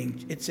the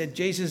reading, it said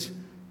Jesus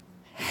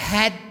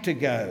had to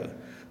go.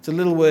 It's a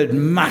little word,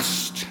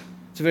 must.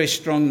 It's a very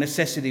strong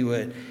necessity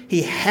word.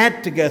 He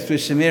had to go through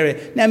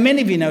Samaria. Now,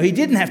 many of you know he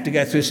didn't have to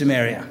go through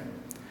Samaria.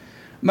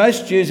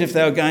 Most Jews, if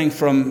they were going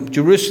from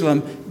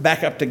Jerusalem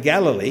back up to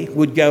Galilee,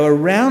 would go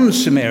around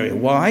Samaria.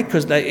 Why?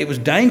 Because it was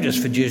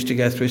dangerous for Jews to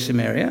go through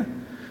Samaria.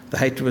 The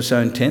hatred was so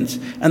intense.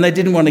 And they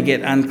didn't want to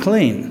get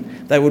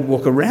unclean. They would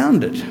walk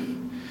around it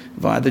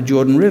via the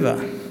Jordan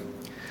River.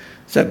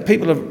 So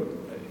people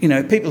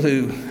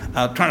who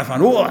are trying to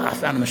find, I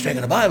found a mistake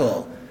in the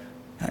Bible.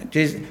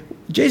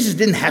 Jesus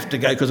didn't have to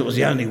go because it was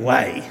the only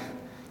way.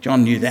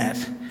 John knew that.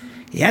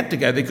 He had to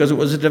go because it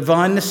was a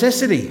divine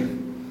necessity.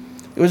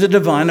 It was a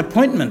divine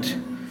appointment.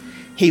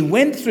 He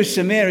went through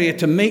Samaria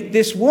to meet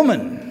this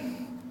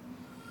woman.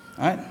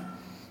 Right?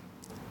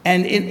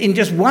 And in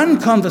just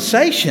one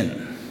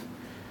conversation,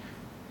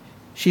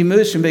 she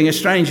moves from being a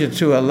stranger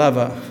to a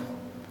lover,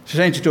 a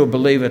stranger to a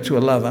believer to a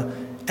lover.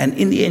 And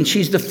in the end, she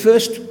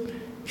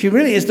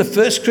really is the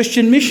first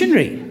Christian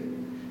missionary.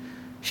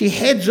 She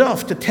heads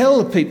off to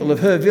tell the people of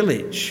her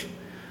village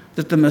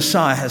that the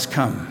Messiah has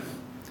come.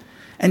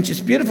 And it's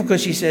beautiful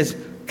because she says,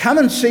 come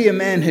and see a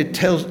man who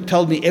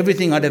told me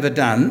everything I'd ever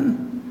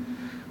done,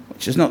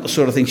 which is not the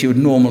sort of thing she would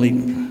normally,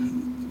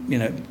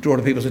 draw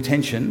to people's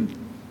attention.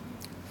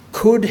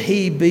 Could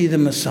he be the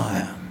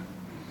Messiah?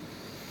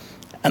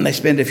 And they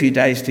spend a few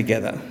days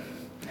together.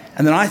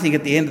 And then I think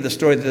at the end of the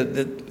story,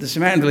 the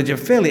Samaritan village are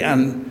fairly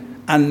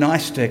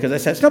unnice to her, because they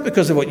say, it's not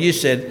because of what you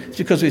said, it's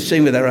because we've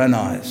seen with our own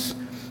eyes.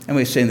 And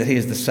we've seen that he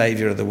is the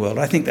saviour of the world.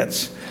 I think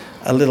that's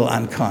a little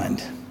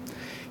unkind.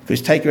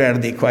 Because take her out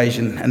of the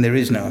equation and there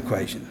is no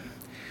equation.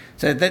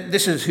 So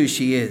this is who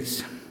she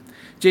is.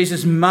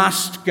 Jesus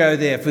must go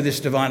there for this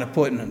divine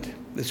appointment,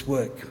 this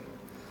work.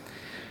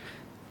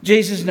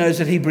 Jesus knows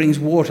that he brings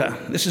water.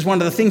 This is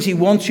one of the things he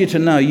wants you to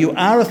know. You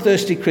are a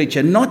thirsty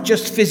creature, not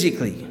just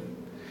physically.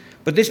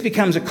 But this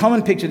becomes a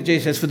common picture that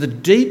Jesus has for the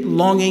deep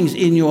longings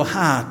in your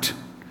heart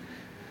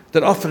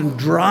that often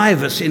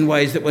drive us in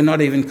ways that we're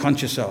not even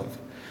conscious of.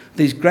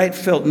 These great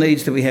felt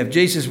needs that we have.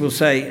 Jesus will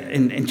say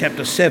in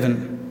chapter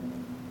 7,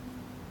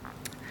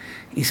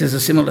 he says a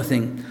similar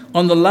thing.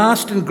 On the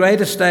last and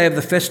greatest day of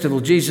the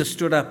festival, Jesus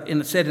stood up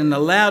and said in a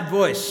loud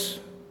voice,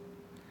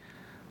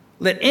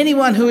 let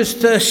anyone who is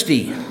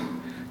thirsty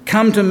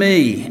come to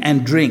me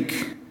and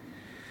drink.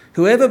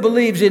 Whoever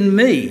believes in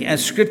me,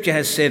 as Scripture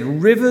has said,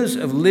 rivers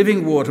of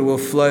living water will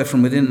flow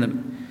from within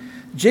them.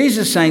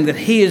 Jesus saying that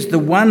he is the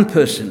one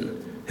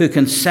person who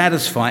can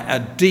satisfy our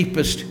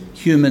deepest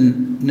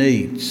human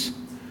needs.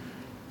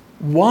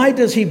 Why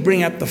does he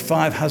bring up the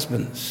 5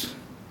 husbands?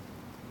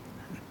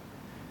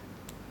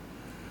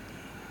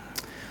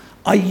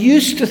 I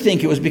used to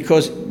think it was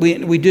because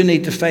we do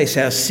need to face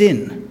our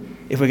sin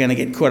if we're going to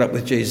get caught up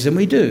with Jesus, and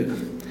we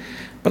do.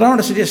 But I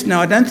want to suggest,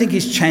 no, I don't think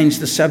he's changed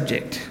the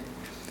subject.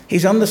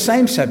 He's on the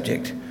same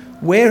subject.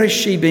 Where has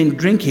she been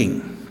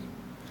drinking?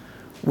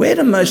 Where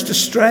do most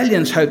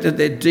Australians hope that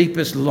their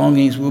deepest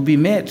longings will be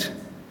met?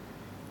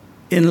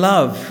 In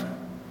love,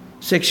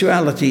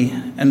 sexuality,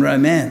 and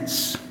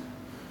romance.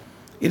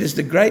 It is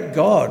the great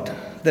God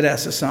that our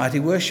society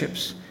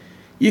worships.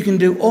 You can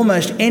do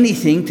almost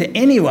anything to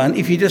anyone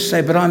if you just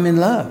say, but I'm in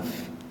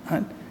love.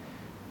 Right?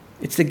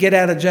 It's the get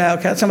out of jail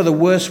card. Some of the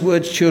worst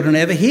words children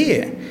ever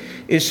hear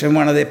is from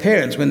one of their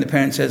parents when the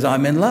parent says,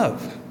 I'm in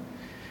love.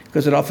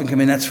 Because it often can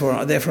mean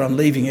therefore I'm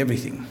leaving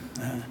everything.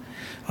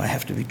 I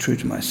have to be true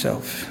to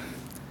myself.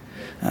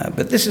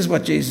 But this is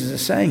what Jesus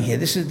is saying here.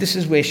 This is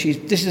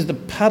the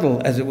puddle,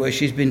 as it were,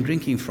 she's been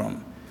drinking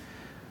from.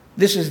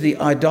 This is the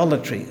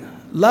idolatry.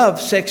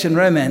 Love, sex and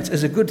romance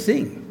is a good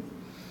thing.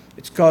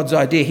 It's God's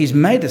idea. He's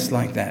made us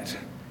like that.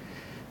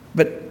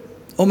 But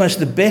almost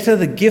the better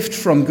the gift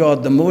from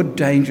God, the more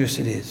dangerous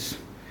it is.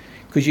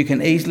 Because you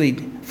can easily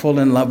fall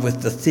in love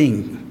with the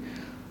thing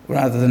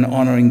rather than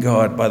honouring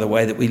God by the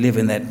way that we live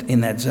in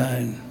that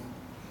zone.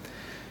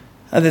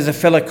 There's a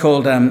fellow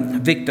called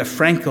Viktor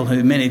Frankl,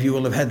 who many of you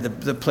will have had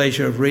the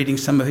pleasure of reading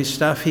some of his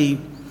stuff.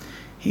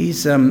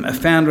 He's a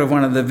founder of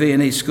one of the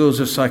Viennese schools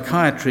of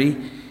psychiatry.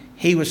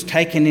 He was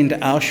taken into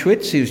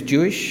Auschwitz. He was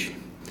Jewish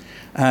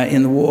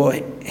in the war.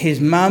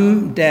 His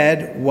mum,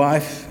 dad,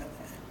 wife,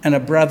 and a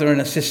brother and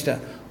a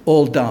sister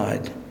all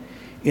died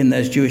in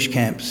those Jewish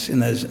camps, in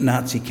those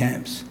Nazi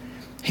camps.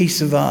 He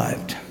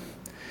survived.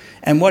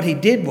 And what he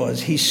did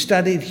was he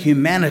studied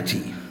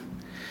humanity.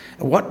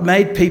 What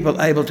made people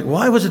able to...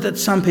 Why was it that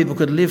some people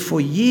could live for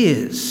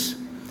years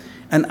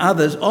and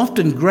others,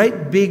 often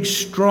great, big,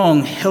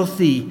 strong,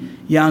 healthy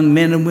young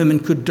men and women,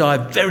 could die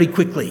very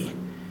quickly?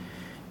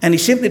 And he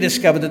simply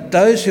discovered that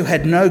those who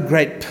had no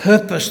great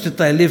purpose that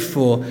they lived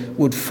for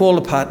would fall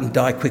apart and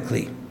die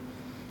quickly.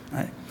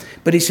 Right?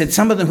 But he said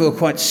some of them who were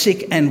quite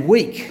sick and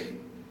weak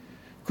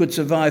could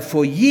survive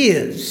for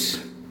years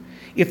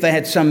if they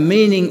had some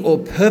meaning or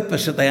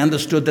purpose that they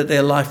understood that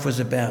their life was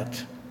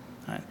about.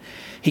 Right?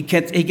 He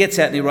gets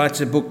out and he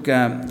writes a book,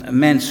 A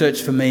Man's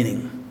Search for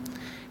Meaning,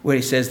 where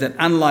he says that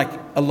unlike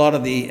a lot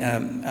of the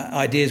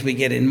ideas we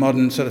get in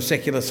modern sort of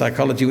secular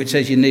psychology, which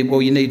says you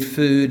need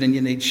food and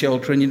you need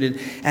shelter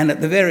and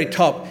at the very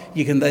top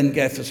you can then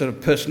go for sort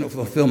of personal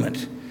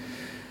fulfilment.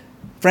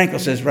 Frankl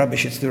says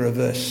rubbish, it's the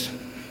reverse.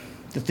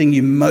 The thing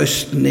you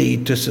most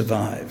need to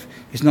survive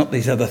is not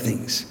these other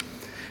things,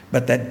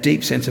 but that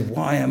deep sense of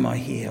why am I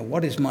here?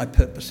 What is my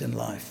purpose in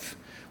life?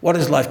 What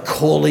is life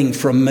calling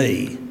from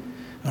me?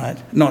 Right?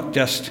 Not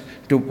just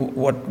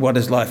what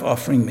is life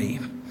offering me?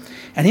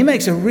 And he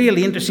makes a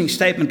really interesting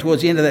statement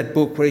towards the end of that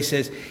book where he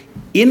says,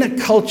 in a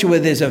culture where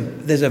there's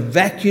a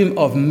vacuum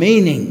of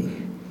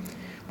meaning,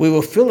 we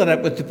will fill it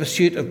up with the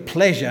pursuit of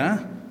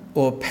pleasure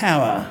or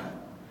power.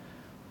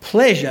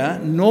 Pleasure,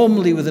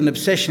 normally with an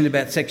obsession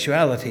about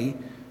sexuality.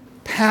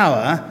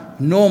 Power,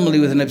 normally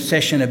with an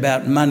obsession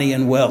about money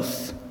and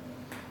wealth.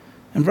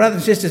 And brothers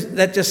and sisters,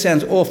 that just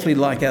sounds awfully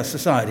like our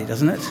society,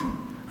 doesn't it?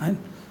 Right?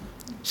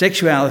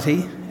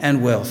 Sexuality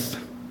and wealth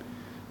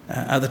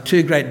are the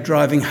two great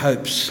driving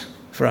hopes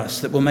for us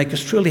that will make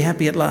us truly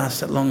happy at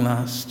long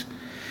last.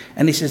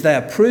 And he says they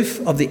are proof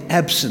of the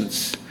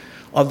absence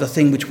of the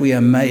thing which we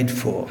are made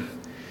for,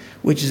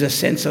 which is a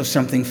sense of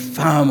something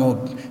far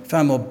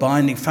more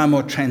binding, far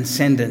more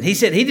transcendent. He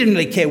said he didn't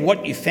really care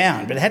what you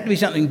found, but it had to be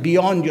something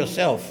beyond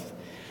yourself.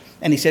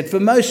 And he said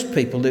for most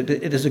people it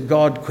is a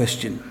God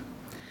question.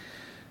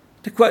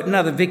 To quote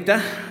another Victor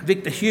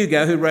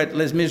Hugo, who wrote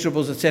Les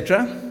Miserables,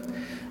 etc.,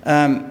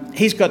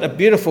 he's got a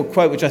beautiful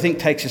quote which I think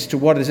takes us to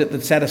what is it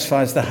that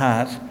satisfies the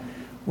heart,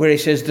 where he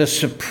says, the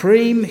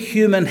supreme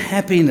human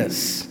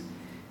happiness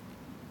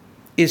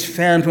is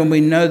found when we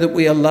know that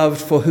we are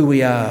loved for who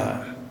we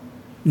are.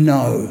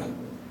 No,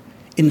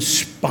 in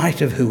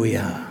spite of who we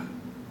are.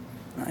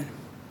 Right?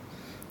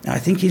 Now, I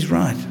think he's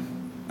right.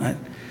 Right?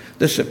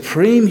 The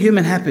supreme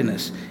human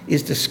happiness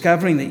is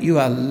discovering that you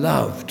are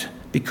loved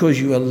because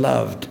you are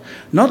loved.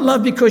 Not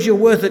loved because you're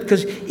worth it,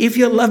 because if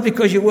you're loved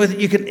because you're worth it,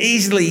 you can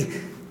easily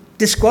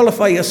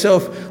disqualify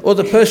yourself, or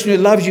the person who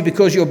loves you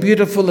because you're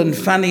beautiful and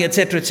funny,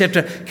 etc.,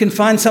 can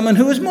find someone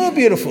who is more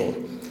beautiful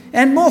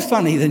and more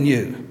funny than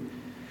you.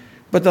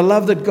 But the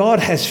love that God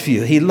has for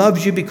you, he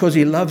loves you because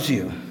he loves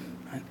you.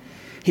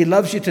 He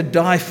loves you to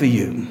die for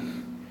you.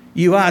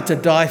 You are to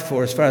die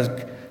for as far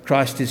as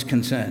Christ is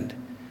concerned.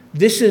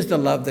 This is the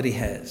love that he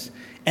has.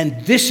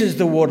 And this is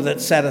the water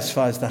that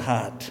satisfies the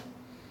heart.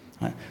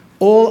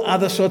 All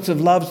other sorts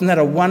of loves, and that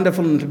are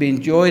wonderful and to be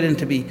enjoyed and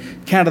to be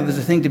counted as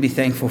a thing to be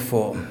thankful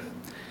for.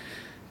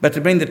 But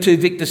to bring the two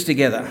victors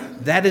together,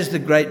 that is the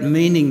great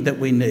meaning that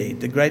we need.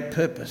 The great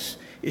purpose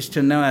is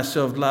to know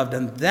ourselves loved.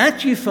 And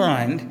that you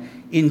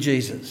find in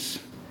Jesus.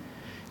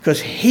 because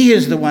he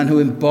is the one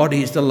who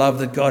embodies the love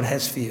that God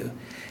has for you,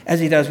 as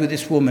he does with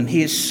this woman.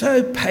 He is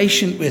so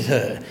patient with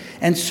her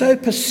and so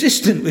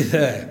persistent with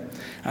her,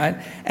 right?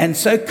 And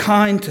so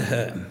kind to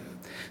her.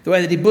 The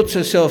way that he puts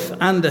himself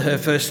under her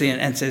firstly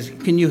and says,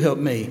 can you help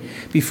me?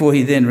 Before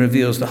he then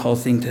reveals the whole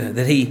thing to her.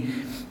 That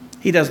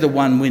he does the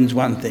one wins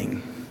one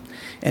thing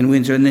and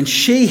wins her. And then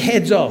she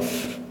heads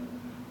off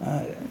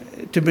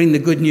to bring the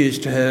good news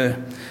to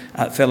her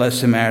fellow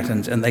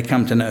Samaritans, and they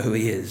come to know who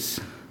he is.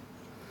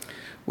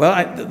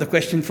 Well, the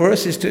question for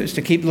us is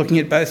to keep looking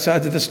at both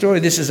sides of the story.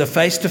 This is a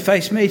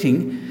face-to-face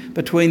meeting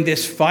between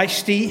this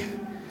feisty,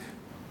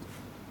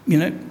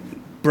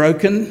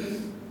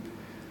 broken,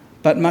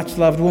 but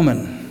much-loved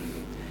woman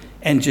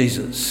and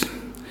Jesus.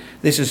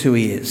 This is who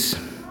he is.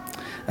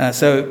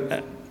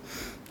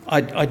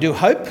 I do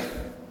hope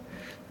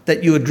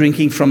that you are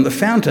drinking from the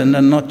fountain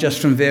and not just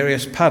from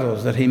various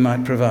puddles that he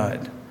might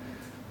provide.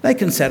 They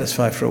can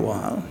satisfy for a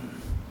while.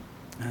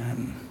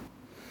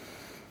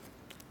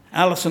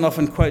 Alison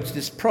often quotes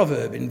this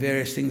proverb in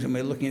various things when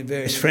we're looking at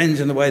various friends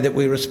and the way that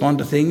we respond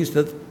to things.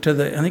 I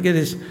think it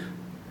is,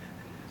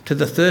 to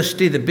the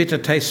thirsty, the bitter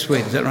tastes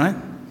sweet. Is that right?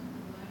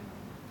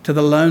 To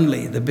the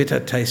lonely, the bitter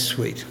tastes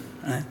sweet.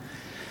 Right?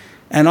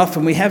 And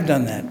often we have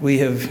done that. We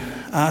have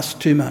asked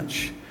too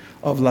much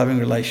of loving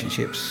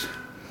relationships.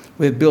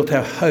 We've built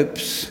our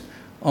hopes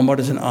on what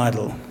is an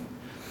idol.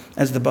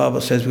 As the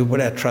Bible says, we put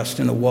our trust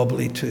in a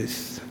wobbly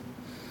tooth.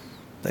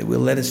 They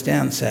will let us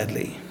down,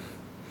 sadly.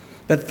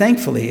 But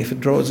thankfully, if it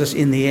draws us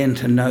in the end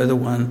to know the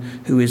one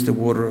who is the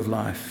water of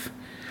life.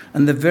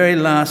 And the very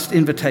last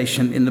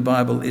invitation in the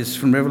Bible is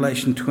from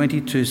Revelation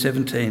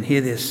 22:17.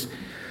 Hear this.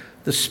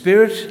 The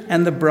Spirit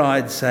and the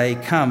bride say,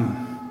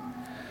 come.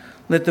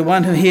 Let the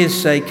one who hears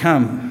say,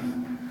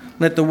 come.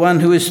 Let the one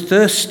who is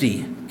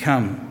thirsty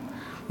come.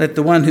 Let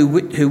the one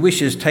who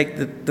wishes take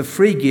the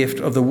free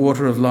gift of the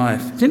water of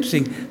life. It's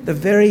interesting, the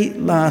very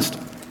last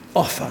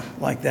offer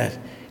like that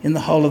in the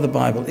whole of the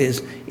Bible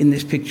is in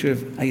this picture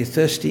of, are you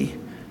thirsty?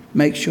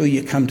 Make sure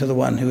you come to the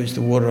one who is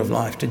the water of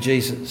life, to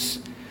Jesus.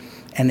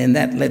 And in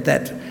that, let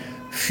that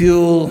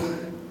fuel,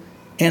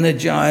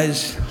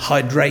 energise,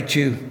 hydrate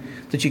you,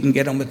 that you can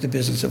get on with the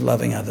business of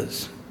loving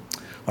others.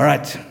 All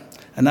right,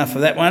 enough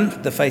of that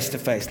one, the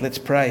face-to-face. Let's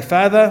pray.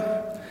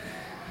 Father,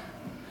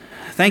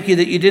 thank you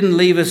that you didn't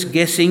leave us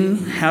guessing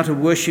how to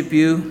worship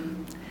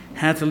you,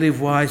 how to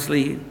live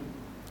wisely.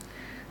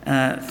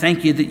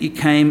 Thank you that you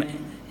came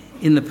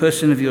in the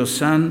person of your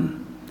Son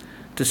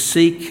to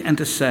seek and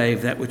to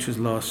save that which was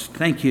lost.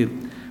 Thank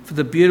you for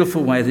the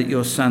beautiful way that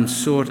your Son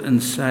sought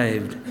and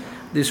saved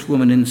this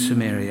woman in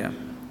Samaria.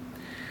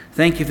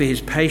 Thank you for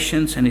his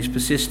patience and his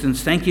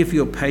persistence. Thank you for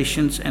your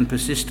patience and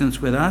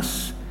persistence with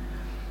us.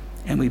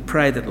 And we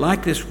pray that,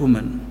 like this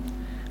woman,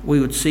 we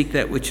would seek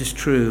that which is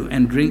true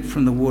and drink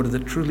from the water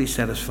that truly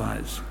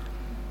satisfies,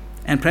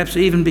 and perhaps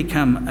even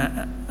become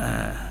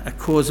a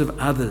cause of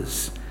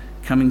others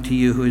coming to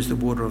you who is the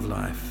water of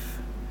life.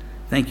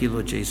 Thank you,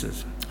 Lord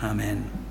Jesus. Amen.